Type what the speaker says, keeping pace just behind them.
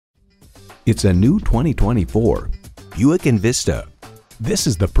It's a new 2024 Buick Envista. This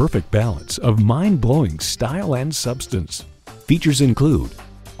is the perfect balance of mind-blowing style and substance. Features include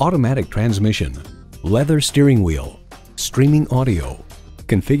automatic transmission, leather steering wheel, streaming audio,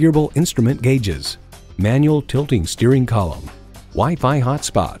 configurable instrument gauges, manual tilting steering column, Wi-Fi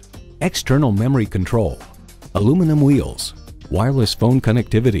hotspot, external memory control, aluminum wheels, wireless phone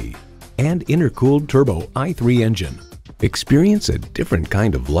connectivity, and intercooled turbo i3 engine. Experience a different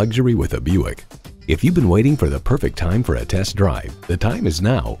kind of luxury with a Buick. If you've been waiting for the perfect time for a test drive, the time is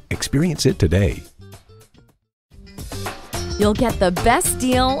now. Experience it today. You'll get the best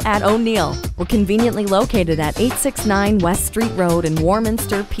deal at O'Neil. We're conveniently located at 869 West Street Road in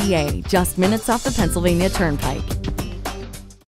Warminster, PA, just minutes off the Pennsylvania Turnpike.